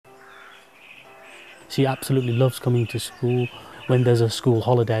She absolutely loves coming to school. When there's a school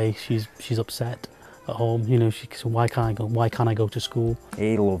holiday, she's upset at home. You know, she says, why can't I go to school?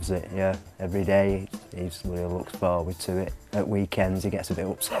 He loves it, yeah. Every day he really looks forward to it. At weekends he gets a bit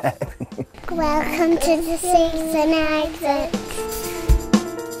upset. Welcome to the Susan Isaacs.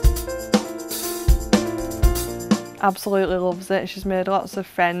 Absolutely loves it. She's made lots of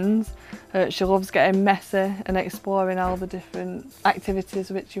friends. She loves getting messy and exploring all the different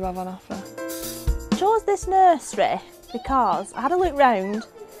activities which you have on offer. I chose this nursery because I had a look round,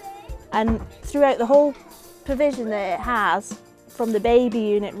 and throughout the whole provision that it has, from the baby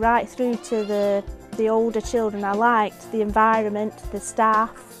unit right through to the older children, I liked the environment, the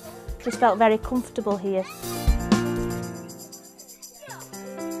staff, just felt very comfortable here.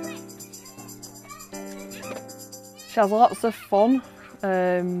 She has lots of fun.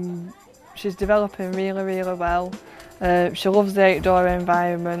 She's developing really well. She loves the outdoor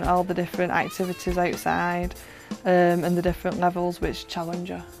environment, all the different activities outside, and the different levels which challenge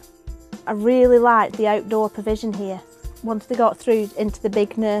her. I really liked the outdoor provision here. Once they got through into the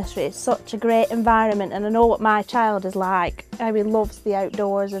big nursery, it's such a great environment, and I know what my child is like, how he loves the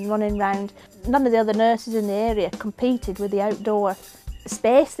outdoors and running around. None of the other nurseries in the area competed with the outdoor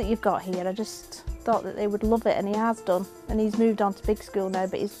space that you've got here. I just thought that they would love it, and he has done. And he's moved on to big school now,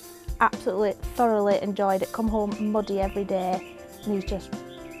 but he's absolutely thoroughly enjoyed it. Come home muddy every day, and he's just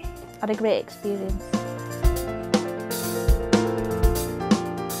had a great experience.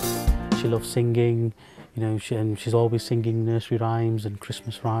 She loves singing, you know, and she's always singing nursery rhymes and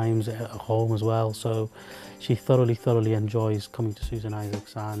Christmas rhymes at home as well. So she thoroughly enjoys coming to Susan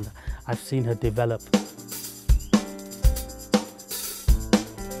Isaacs, and I've seen her develop.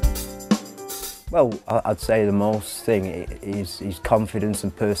 Well, I'd say the most thing is his confidence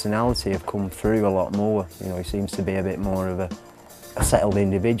and personality have come through a lot more. You know, he seems to be a bit more of a settled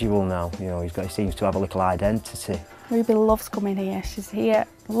individual now. You know, he seems to have a little identity. Ruby loves coming here. She's here,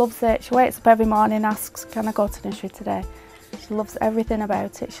 loves it. She wakes up every morning, asks, can I go to nursery today? She loves everything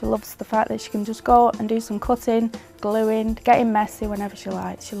about it. She loves the fact that she can just go and do some cutting, gluing, getting messy whenever she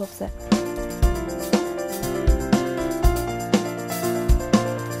likes. She loves it.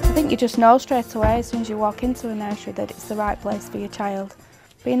 I think you just know straight away as soon as you walk into a nursery that it's the right place for your child.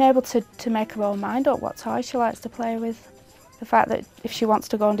 Being able to make her own mind up what toys she likes to play with. The fact that if she wants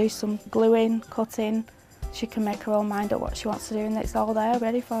to go and do some gluing, cutting, she can make her own mind up what she wants to do, and it's all there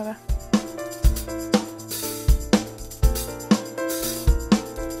ready for her.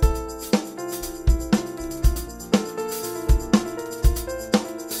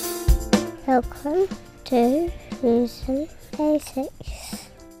 Welcome to Susan Isaacs.